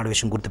మాట్లాడుతున్నాడు.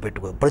 విషయం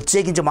గుర్తుపెట్టుకో.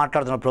 ప్రత్యేకించి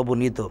మాట్లాడుతున్నాడు ప్రభు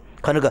నీతో.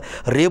 కనుక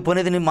రేపు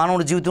అనేది నీ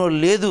మానవుడి జీవితంలో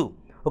లేదు.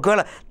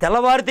 ఒకవేళ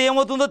తెల్లవారితే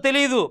ఏమవుతుందో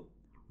తెలియదు,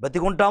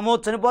 బతికుంటామో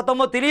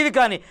చనిపోతామో తెలియదు.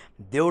 కానీ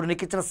దేవుడు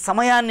నీకు ఇచ్చిన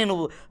సమయాన్ని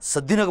నువ్వు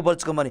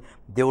సద్వినియోగపరచుకోమని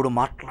దేవుడు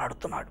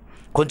మాట్లాడుతున్నాడు.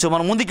 కొంచెం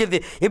మనం ముందుకెళ్తే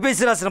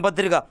ఎపిసి రాసిన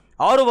పత్రిక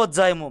 6వ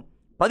అధ్యాయము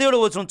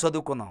 17వ వచనం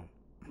చదువుకుందాం.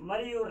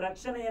 మరియు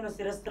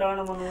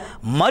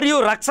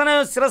రక్షణ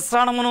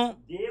శిరస్త్రాణమును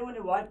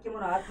దేవుని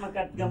వాక్యమును ఆత్మ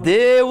ఖడ్గము.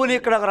 దేవుని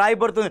ఇక్కడ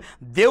రాయబడుతుంది,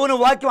 దేవుని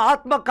వాక్యం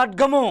ఆత్మ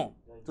ఖడ్గము.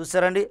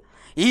 చూసారండి,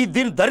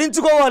 దీన్ని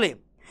ధరించుకోవాలి.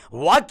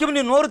 వాక్యం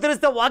నీ నోరు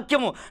తెరిస్తే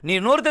వాక్యము, నీ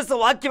నోరు తెరిస్తే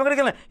వాక్యం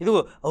ఎక్కడికి వెళ్ళినా ఇదిగో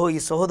ఈ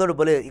సహోదరుడు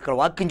భలే ఇక్కడ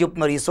వాక్యం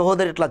చెప్తున్నారు, ఈ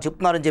సహోదరు ఇట్లా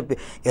చెప్తున్నారని చెప్పి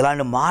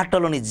ఇలాంటి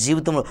మాటలు నీ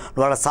జీవితంలో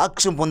వాళ్ళ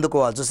సాక్ష్యం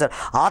పొందుకోవాలి. చూసారు,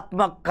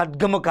 ఆత్మ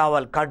ఖడ్గము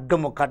కావాలి.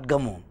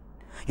 ఖడ్గము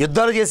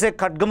యుద్ధాలు చేసే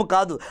ఖడ్గము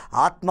కాదు,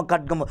 ఆత్మ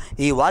ఖడ్గము.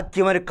 ఈ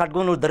వాక్యమైన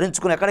ఖడ్గము నువ్వు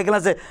ధరించుకుని ఎక్కడికి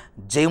వెళ్ళినా సరే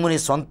జయముని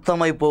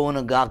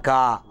సొంతమైపోవును గాక.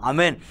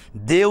 ఆమేన్.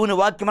 దేవుని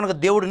వాక్యం మనకు,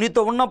 దేవుడు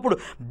నీతో ఉన్నప్పుడు,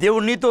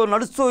 దేవుడు నీతో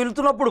నడుస్తూ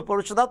వెళ్తున్నప్పుడు,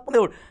 పరిశుద్ధాత్మ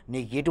దేవుడు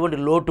నీకు ఎటువంటి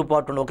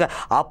లోటుపాటు ఉండవు. ఒక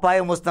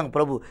అపాయం వస్తాం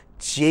ప్రభు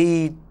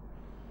చేయి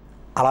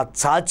అలా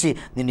చాచి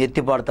నిన్ను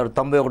ఎత్తిపడతాడు.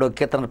 91వ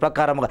కీర్తన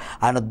ప్రకారంగా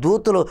ఆయన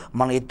దూతలు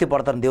మనం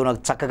ఎత్తిపడతారని దేవుడు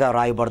నాకు చక్కగా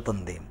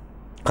రాయబడుతుంది.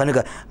 కనుక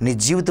నీ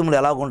జీవితంలో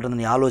ఎలాగుంటుంది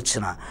నీ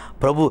ఆలోచన,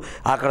 ప్రభు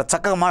అక్కడ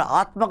చక్కగా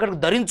ఆత్మకటకు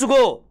ధరించుకో.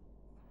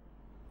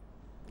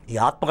 ఈ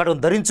ఆత్మకటకు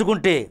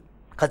ధరించుకుంటే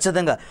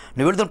ఖచ్చితంగా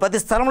నువ్వు వెళుతున్న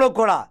ప్రతి స్థలంలో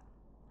కూడా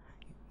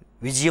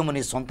విజయం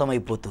నీ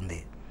సొంతమైపోతుంది.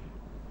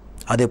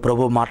 అదే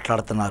ప్రభు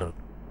మాట్లాడుతున్నారు.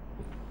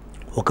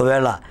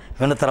 ఒకవేళ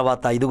విన్న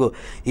తర్వాత ఇదిగో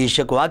ఈ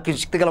వాక్యం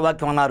శక్తిగల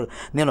వాక్యం అన్నారు.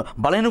 నేను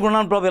బలహీనంగా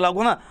ఉన్నాను ప్రభు,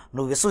 ఇలాగున్నా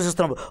నువ్వు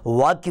విశ్వసిస్తున్నప్పుడు,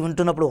 వాక్యం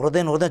వింటున్నప్పుడు,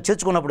 హృదయం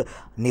చేర్చుకున్నప్పుడు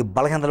నీ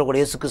బలహీనతలు కూడా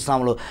యేసుక్రీస్తు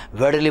నామములో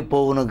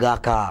వెడలిపోవును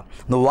గాక.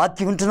 నువ్వు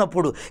వాక్యం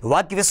వింటున్నప్పుడు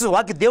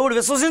వాక్య దేవుడు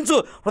విశ్వసించు,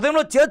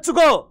 హృదయంలో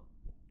చేర్చుకో.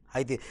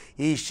 అయితే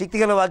ఈ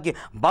శక్తిగల వాక్యం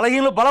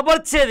బలహీనలు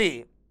బలపరిచేది,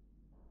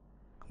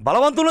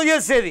 బలవంతులు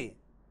చేసేది.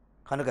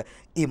 కనుక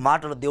ఈ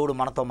మాటలు దేవుడు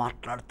మనతో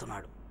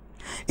మాట్లాడుతున్నాడు.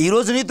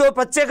 ఈరోజు నీతో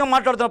ప్రత్యేకంగా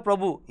మాట్లాడుతున్నాడు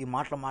ప్రభు. ఈ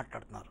మాటలు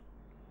మాట్లాడుతున్నారు.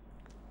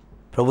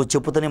 ప్రభు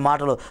చెప్పుతున్న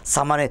మాటలు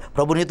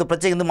ప్రభు నీతో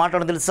ప్రత్యేకంగా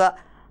మాట్లాడడం తెలుసా?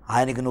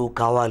 ఆయనకి నువ్వు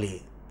కావాలి.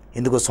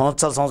 ఎందుకు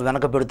సంవత్సరం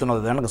వెనక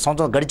పెడుతున్నావు,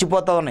 సంవత్సరం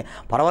గడిచిపోతావని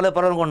పర్వాలేదు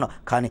అనుకున్నావు.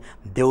 కానీ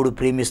దేవుడు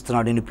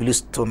ప్రేమిస్తున్నాడు, నిన్ను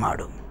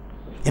పిలుస్తున్నాడు.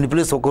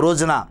 ఒక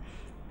రోజున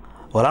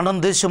లండన్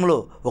దేశంలో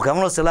ఒక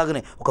ఎమ్మెల్సీ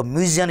ఇలాగనే ఒక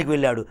మ్యూజియానికి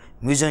వెళ్ళాడు.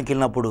 మ్యూజియంకి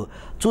వెళ్ళినప్పుడు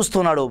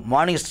చూస్తున్నాడు,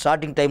 మార్నింగ్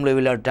స్టార్టింగ్ టైంలో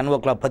వెళ్ళాడు, 10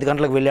 o'clock 10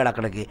 గంటలకు వెళ్ళాడు.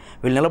 అక్కడికి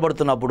వెళ్ళి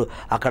నిలబడుతున్నప్పుడు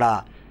అక్కడ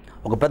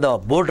ఒక పెద్ద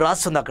బోర్డు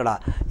రాస్తుంది. అక్కడ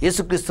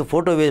యేసుక్రీస్తు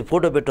ఫోటో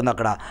పెట్టుంది.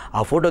 అక్కడ ఆ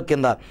ఫోటో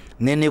కింద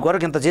నేను నీ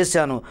కొరకు ఇంత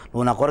చేశాను,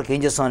 నువ్వు నా కొరకు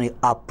ఏం చేస్తావు అని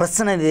ఆ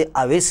ప్రశ్న అనేది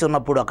వేసి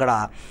ఉన్నప్పుడు అక్కడ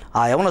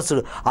ఆ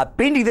యవనస్తుడు ఆ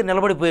పెయింటింగ్ దగ్గర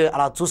నిలబడిపోయి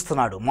అలా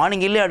చూస్తున్నాడు.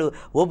 మార్నింగ్ వెళ్ళాడు,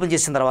 ఓపెన్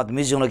చేసిన తర్వాత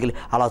మ్యూజియంలోకి వెళ్ళి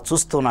అలా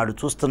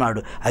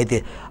చూస్తున్నాడు. అయితే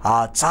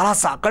చాలా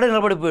అక్కడే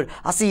నిలబడిపోయాడు.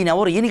 అసలు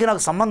ఈయనకి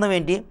నాకు సంబంధం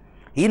ఏంటి,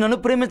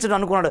 ఈయనను ప్రేమించడం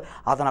అనుకున్నాడు.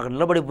 అతను అక్కడ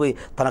నిలబడిపోయి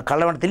తన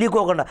కళ్ళ వెంట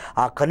తెలియకోకుండా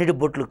ఆ కన్నీటి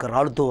బొట్లు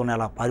రాలుతూ ఉన్నాయి,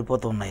 అలా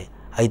పారిపోతూ ఉన్నాయి.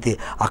 అయితే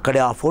అక్కడే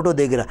ఆ ఫోటో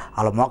దగ్గర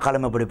అలా మోకాళ్ళ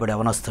మీద పడిపోయాడు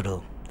యవనస్తుడు.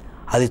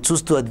 అది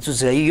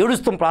చూసి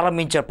ఏడుస్తూ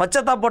ప్రారంభించాడు.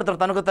 పశ్చాత్తాపడతాడు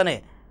తనకు తనే.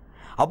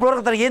 అప్పటి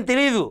వరకు తనకు ఏం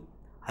తెలియదు.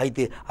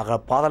 అయితే అక్కడ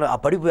పాదాలు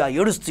పడిపోయి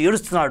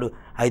ఏడుస్తున్నాడు.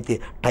 అయితే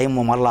టైం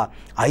మళ్ళా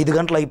 5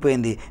 గంటలు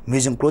అయిపోయింది.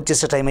 మ్యూజియం క్లోజ్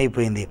చేసే టైం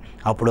అయిపోయింది.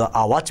 అప్పుడు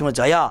ఆ వాచ్మెన్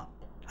వచ్చి అయ్యా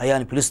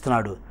అని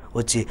పిలుస్తున్నాడు.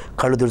 వచ్చి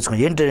కళ్ళు తుడుచుకొని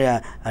ఏంటి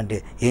అంటే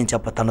ఏం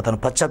తను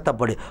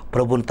పశ్చాత్తాపడి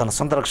ప్రభువుని తన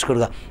సొంత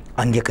రక్షకుడిగా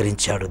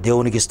అంగీకరించాడు.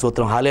 దేవునికి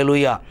స్తోత్రం.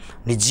 హల్లెలూయా.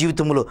 నీ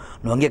జీవితంలో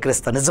నువ్వు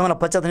అంగీకరిస్తా నిజమైన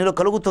పశ్చాత్తాపం నీలో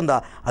కలుగుతుందా?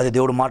 అది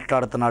దేవుడు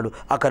మాట్లాడుతున్నాడు.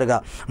 అక్కడగా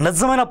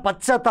నిజమైన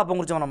పశ్చాత్తాపం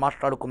గురించి మనం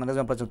మాట్లాడుకుందాం.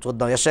 నిజమైన పశ్చాత్తాపం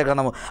చూద్దాం. యెషయా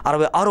గ్రంథం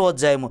 66వ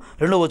అధ్యాయము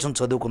 2వ వచనం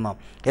చదువుకుందాం.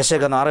 యెషయా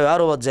గ్రంథం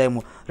 66వ అధ్యాయము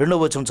 2వ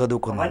వచనం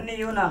చదువుకుందాం.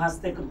 అవన్నీయు నా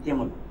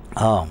హస్తకృత్యములు,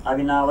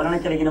 అవి నా వలన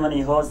కలిగినవని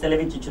యెహోవా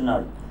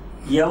సెలవిచ్చుచున్నాడు.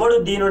 ఎవడు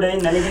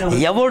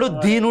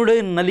దీనుడై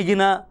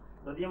నలిగిన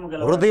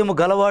హృదయము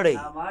గలవాడై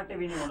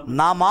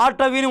నా మాట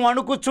విని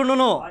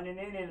వణుకుచుండును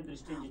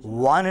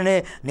వానినే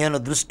నేను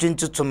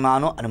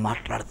దృష్టించుచున్నాను అని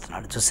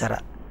మాట్లాడుతున్నాడు. చూసారా?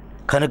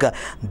 కనుక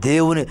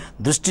దేవుని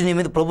దృష్టి నీ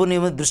మీద, ప్రభు నీ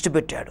మీద దృష్టి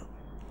పెట్టాడు.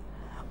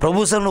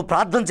 ప్రభు సార్ నువ్వు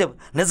ప్రార్థన చెప్పు,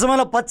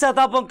 నిజమైన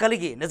పశ్చాత్తాపం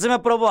కలిగి, నిజమే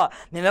ప్రభువా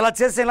నేను ఎలా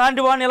చేస్తే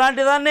ఇలాంటి వాడిని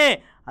ఇలాంటి దాన్ని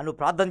అని నువ్వు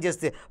ప్రార్థన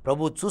చేస్తే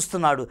ప్రభు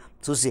చూస్తున్నాడు.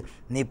 చూసి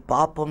నీ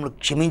పాపములు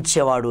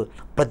క్షమించేవాడు,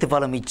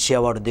 ప్రతిఫలం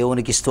ఇచ్చేవాడు.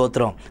 దేవునికి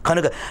స్తోత్రం.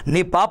 కనుక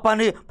నీ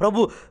పాపాన్ని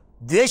ప్రభు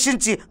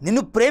ద్వేషించి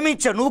నిన్ను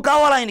ప్రేమించాడు. నువ్వు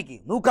కావాలి ఆయనకి,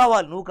 నువ్వు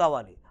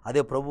కావాలి.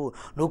 అదే ప్రభు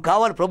నువ్వు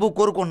కావాలి, ప్రభు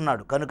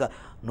కోరుకుంటున్నాడు. కనుక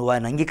నువ్వు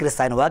ఆయన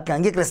అంగీకరిస్తా, ఆయన వాక్యం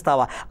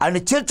అంగీకరిస్తావా,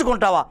 ఆయన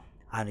చేర్చుకుంటావా?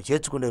 ఆయన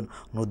చేర్చుకుంటే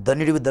నువ్వు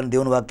ధన్యుడివి. దాన్ని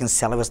దేవుని వాక్యం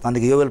సెలవిస్తుంది.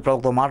 అందుకే యోవేలు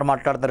ప్రవక్త మాట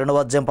మాట్లాడతారు. 2వ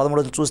అధ్యాయం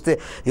 13 చూస్తే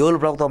యోవేలు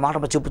ప్రవక్త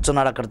మాట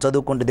చెప్పుచున్నాడు. అక్కడ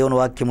చదువుకుంటే దేవుని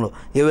వాక్యంలో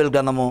యోవేలు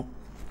గ్రంథము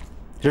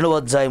 2వ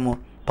అధ్యాయము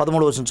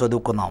 13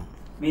 చదువుకుందాం.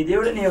 మీ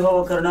దేవుడిని యెహోవా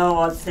కరుణా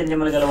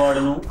వాత్సల్యములు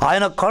గలవాడును,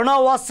 ఆయన కరుణా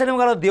వాత్సల్యం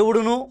గల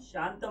దేవుడును,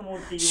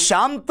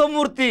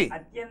 శాంతమూర్తి,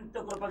 అత్యంత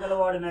కృప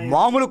గలవాడు.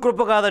 మామూలు కృప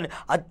కాదండి,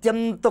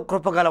 అత్యంత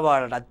కృప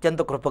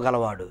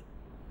గలవాడు.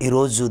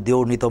 ఈరోజు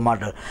దేవుడు నీతో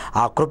మాట్లాడు.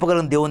 ఆ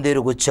కృపగలిగిన దేవుని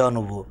దగ్గరికి వచ్చావు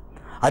నువ్వు.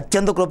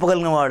 అత్యంత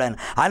కృపగలిగిన వాడు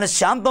ఆయన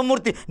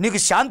శాంతమూర్తి. నీకు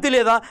శాంతి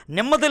లేదా,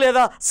 నెమ్మది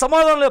లేదా,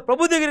 సమాధానం లేదా,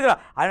 ప్రభు దగ్గరికి రా.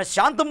 ఆయన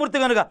శాంతమూర్తి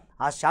కనుక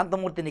ఆ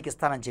శాంతమూర్తి నీకు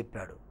ఇస్తానని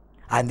చెప్పాడు.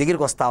 ఆయన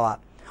దగ్గరికి వస్తావా?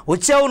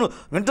 వచ్చావు, నువ్వు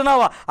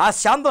వింటున్నావా? ఆ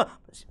శాంతం.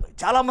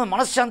 చాలామంది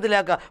మనశ్శాంతి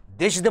లేక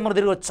దేశదిమ్మల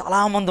దగ్గర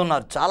చాలామంది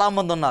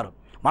ఉన్నారు.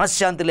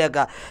 మనశ్శాంతి లేక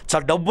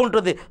చాలా డబ్బు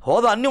ఉంటుంది,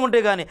 హోదా అన్నీ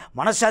ఉంటాయి, కానీ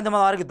మనశ్శాంతి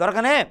మన వారికి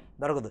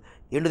దొరకదు.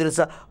 ఏంటో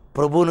తెలుసా?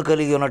 ప్రభువును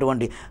కలిగి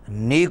ఉన్నటువంటి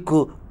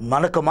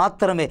మనకు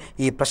మాత్రమే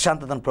ఈ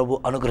ప్రశాంతతను ప్రభు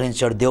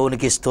అనుగ్రహించాడు.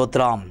 దేవునికి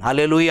స్తోత్రం.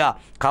 హల్లెలూయా.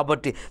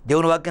 కాబట్టి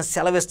దేవుని వాక్యం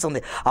సెలవిస్తుంది.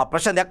 ఆ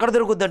ప్రశాంతి ఎక్కడ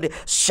దొరుకుతుందండి?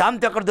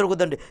 శాంతి ఎక్కడ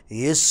దొరుకుతుందండి?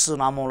 యేసు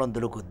నామంలో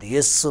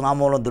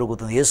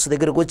దొరుకుతుంది. యేసు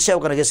దగ్గరికి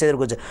వచ్చావు కనుక, యేసు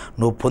దగ్గరికి వచ్చావు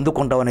నువ్వు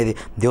పొందుకుంటావు అనేది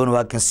దేవుని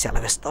వాక్యం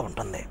సెలవిస్తూ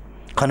ఉంటుంది.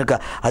 కనుక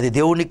అది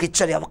దేవునికి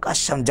ఇచ్చాడు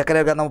అవకాశం.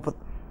 జకర్యా గ్రంథం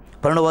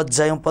 12వ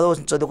అధ్యాయం 10వ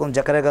చదువుకుందాం.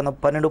 జకర్యా గ్రంథం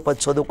 12:10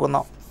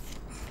 చదువుకుందాం.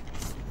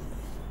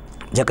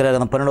 జకర్యా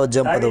గ్రంథం 12వ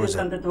అధ్యాయం 10వ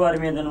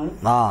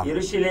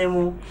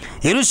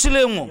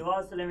యెరూషలేము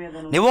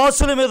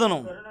నివాసుల మీదను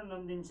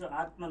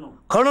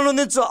కరుణ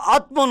నొందించు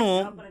ఆత్మను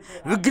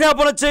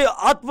విజ్ఞాపన చేయ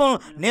ఆత్మను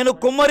నేను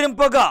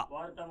కుమ్మరింపగా.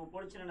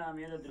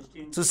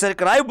 చూసారు,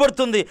 ఇక్కడ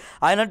రాయబడుతుంది.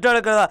 ఆయన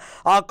అంటాడు కదా,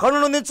 ఆ కరుణ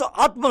నొందించు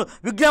ఆత్మను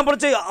విజ్ఞాపన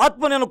చేయ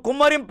ఆత్మ నేను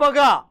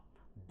కుమ్మరింపగా.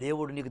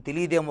 దేవుడు నీకు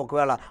తెలియదేమో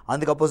ఒకవేళ,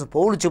 అందుకు అపోస్తలుడు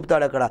పౌలు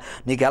చెబుతాడు అక్కడ,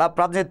 నీకు ఎలా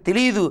ప్రార్థన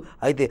తెలియదు.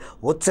 అయితే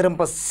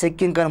ఉచ్చరింప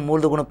శక్యం కానీ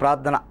మూలదగుణ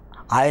ప్రార్థన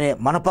ఆయనే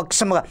మన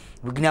పక్షంగా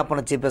విజ్ఞాపన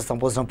చెప్పేస్తాం.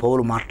 అపోస్తలుడు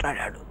పౌలు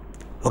మాట్లాడాడు.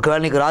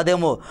 ఒకవేళ నీకు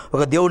రాదేమో,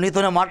 ఒక దేవుడు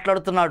నీతోనే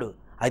మాట్లాడుతున్నాడు.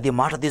 అయితే ఈ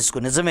మాట తీసుకో.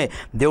 నిజమే,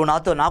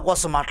 దేవుడు నా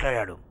కోసం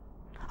మాట్లాడాడు.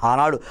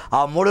 ఆనాడు ఆ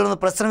 300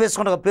 ప్రశ్న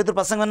వేసుకుంటా పేతురు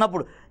ప్రసంగం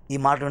విన్నప్పుడు ఈ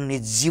మాటను నీ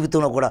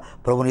జీవితంలో కూడా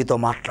ప్రభు నీతో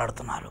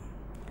మాట్లాడుతున్నారు.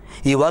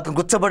 ఈ వాక్యం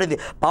గుచ్చబడింది,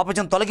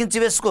 పాపచం తొలగించి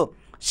వేసుకో.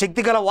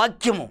 శక్తిగల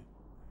వాక్యము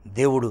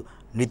దేవుడు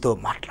నీతో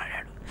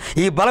మాట్లాడాడు.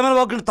 ఈ బలమైన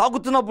వాక్యం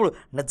తాగుతున్నప్పుడు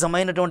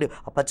నిజమైనటువంటి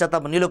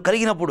పశ్చాత్తాపం నీలో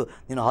కలిగినప్పుడు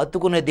నేను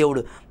హత్తుకునే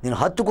దేవుడు, నేను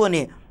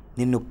హత్తుకొని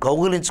నిన్ను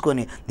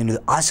కౌగులించుకొని నిన్ను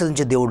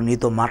ఆశ్రయించే దేవుడు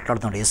నీతో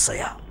మాట్లాడుతున్నాడు.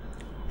 యేసయ్య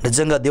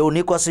నిజంగా దేవుడు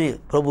నీకోసం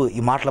ప్రభు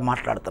ఈ మాటలు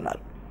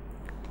మాట్లాడుతున్నారు.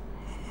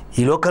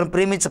 ఈ లోకాన్ని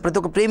ప్రతి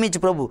ఒక్క ప్రేమించి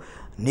ప్రభు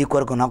నీ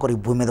కొరకు నా కొరకు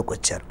ఈ భూమి మీదకి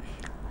వచ్చారు.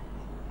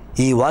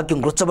 ఈ వాక్యం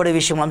గుర్చబడే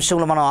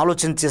అంశంలో మనం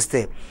ఆలోచన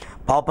చేస్తే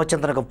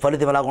పాపచింతనకు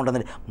ఫలితం ఎలాగ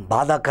ఉంటుందని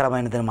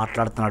బాధాకరమైనదని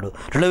మాట్లాడుతున్నాడు.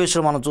 రెండో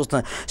విషయం మనం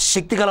చూస్తున్నాం,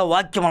 శక్తిగల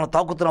వాక్యం మనం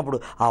తాకుతున్నప్పుడు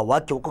ఆ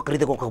వాక్యం ఒక్కొక్క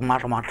రీతికి ఒక్కొక్క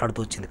మాట మాట్లాడుతూ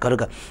వచ్చింది.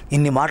 కనుక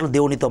ఇన్ని మాటలు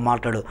దేవునితో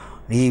మాట్లాడు.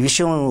 ఈ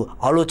విషయం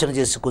ఆలోచన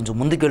చేసి కొంచెం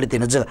ముందుకెళితే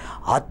నిజంగా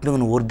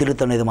ఆత్మీయను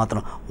వర్ధిల్లుతనేది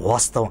మాత్రం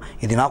వాస్తవం.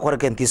 ఇది నా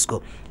కొరకేం తీసుకో.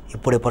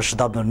 ఇప్పుడే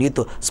పరిశుద్ధాత్మ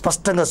నీతో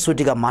స్పష్టంగా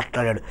సూటిగా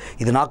మాట్లాడాడు.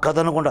 ఇది నాకు కథ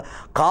అనుకుంటా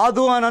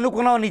కాదు అని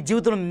అనుకున్నావు, నీ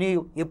జీవితంలో నీ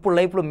ఎప్పుడు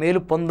లైఫ్లో మేలు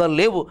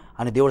పొందలేవు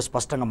అని దేవుడు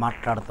స్పష్టంగా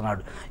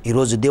మాట్లాడుతున్నాడు.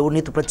 ఈరోజు దేవుడు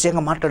నీతో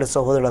ప్రత్యేకంగా మాట్లాడే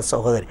సహోదరుడు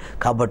సహోదరి.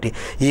 కాబట్టి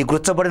ఈ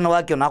గుర్చబడిన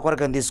వాక్యం నా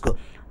కొరకని తీసుకో.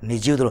 నీ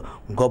జీవితంలో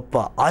గొప్ప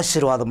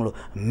ఆశీర్వాదములు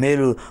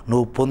మేలు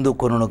నువ్వు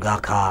పొందుకొనును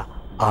గాక.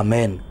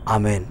 Amen,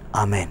 amen,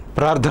 amen.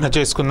 ప్రార్థన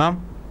చేసుకుందాం.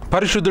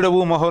 పరిశుద్ధుడవు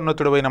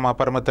మహోన్నతుడవైన మా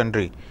పరమ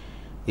తండ్రి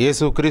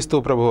యేసు క్రీస్తు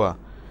ప్రభువ,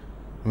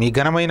 మీ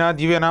ఘనమైన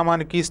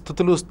దివ్యనామానికి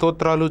స్తుతులు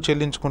స్తోత్రాలు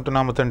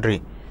చెల్లించుకుంటున్నాము తండ్రి.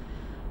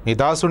 మీ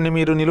దాసుడిని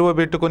మీరు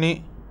నిలువబెట్టుకొని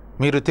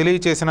మీరు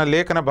తెలియచేసిన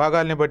లేఖన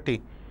భాగాల్ని బట్టి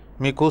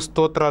మీకు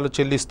స్తోత్రాలు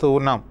చెల్లిస్తూ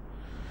ఉన్నాం.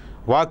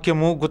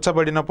 వాక్యము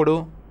గుచ్చబడినప్పుడు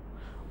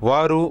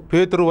వారు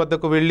పేతురు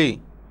వద్దకు వెళ్ళి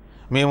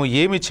మేము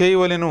ఏమి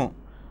చేయవలెను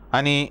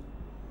అని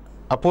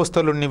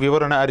అపోస్తలుని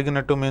వివరణ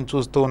అడిగినట్టు మేము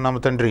చూస్తూ ఉన్నాము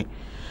తండ్రి.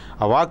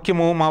 ఆ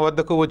వాక్యము మా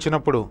వద్దకు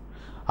వచ్చినప్పుడు,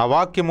 ఆ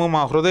వాక్యము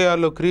మా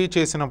హృదయాల్లో క్రియ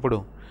చేసినప్పుడు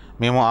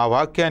మేము ఆ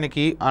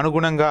వాక్యానికి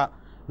అనుగుణంగా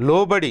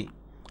లోబడి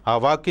ఆ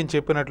వాక్యం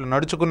చెప్పినట్లు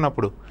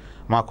నడుచుకున్నప్పుడు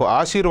మాకు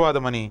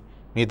ఆశీర్వాదమని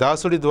మీ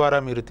దాసుడి ద్వారా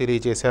మీరు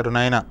తెలియజేశారు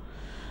నాయన.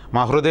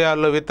 మా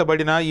హృదయాల్లో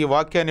విత్తబడిన ఈ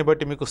వాక్యాన్ని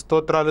బట్టి మీకు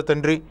స్తోత్రాలు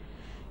తండ్రి.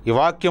 ఈ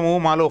వాక్యము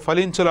మాలో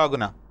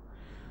ఫలించులాగున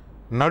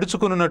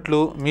నడుచుకున్నట్లు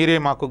మీరే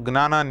మాకు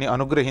జ్ఞానాన్ని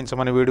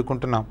అనుగ్రహించమని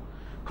వేడుకుంటున్నాం.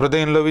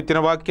 హృదయంలో విత్తిన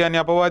వాక్యాన్ని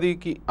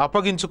అపవాదికి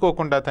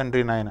అప్పగించుకోకుండా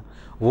తండ్రి నాయన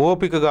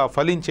ఓపికగా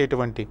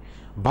ఫలించేటువంటి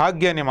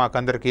భాగ్యాన్ని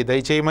మాకందరికీ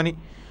దయచేయమని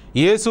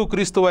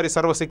యేసుక్రీస్తు వారి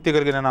సర్వశక్తి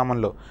కలిగిన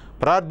నామంలో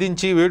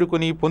ప్రార్థించి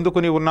వేడుకొని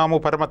పొందుకుని ఉన్నాము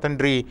పరమ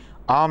తండ్రి,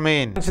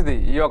 ఆమేన్. మంచిది.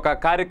 ఈ యొక్క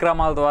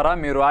కార్యక్రమాల ద్వారా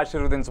మీరు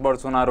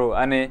ఆశీర్వదించబడుతున్నారు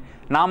అని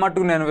నా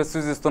మట్టుకు నేను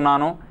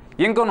విశ్వసిస్తున్నాను.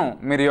 ఇంకను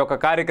మీరు ఈ యొక్క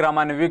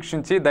కార్యక్రమాన్ని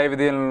వీక్షించి దైవ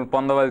దీవెనలు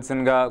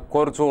పొందవలసిందిగా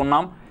కోరుచూ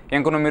ఉన్నాం.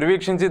 ఇంకను మీరు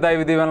వీక్షించి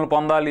దైవ దీవెనలు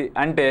పొందాలి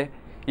అంటే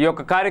ఈ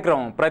యొక్క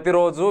కార్యక్రమం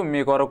ప్రతిరోజు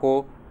మీ కొరకు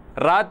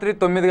రాత్రి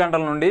 9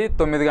 గంటల నుండి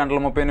 9 గంటల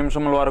 30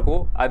 నిమిషముల వరకు,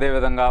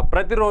 అదేవిధంగా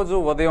ప్రతిరోజు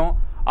ఉదయం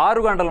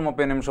 6 గంటల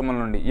 30 నిమిషముల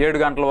నుండి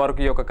 7 గంటల వరకు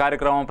ఈ యొక్క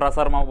కార్యక్రమం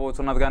ప్రసారం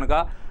అవబోతున్నది కనుక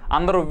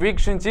అందరూ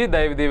వీక్షించి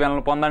దైవ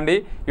దీవెనలు పొందండి.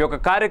 ఈ యొక్క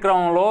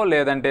కార్యక్రమంలో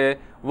లేదంటే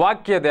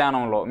వాక్య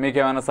ధ్యానంలో మీకు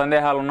ఏమైనా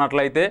సందేహాలు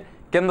ఉన్నట్లయితే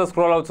కింద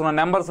స్క్రోల్ అవుతున్న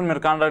నెంబర్స్ని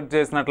మీరు కాంటాక్ట్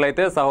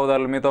చేసినట్లయితే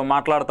సహోదరులు మీతో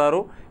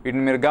మాట్లాడతారు.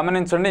 వీటిని మీరు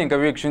గమనించండి, ఇంకా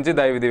వీక్షించి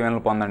దైవ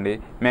దీవెనలు పొందండి.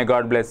 May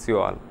God bless you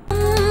all.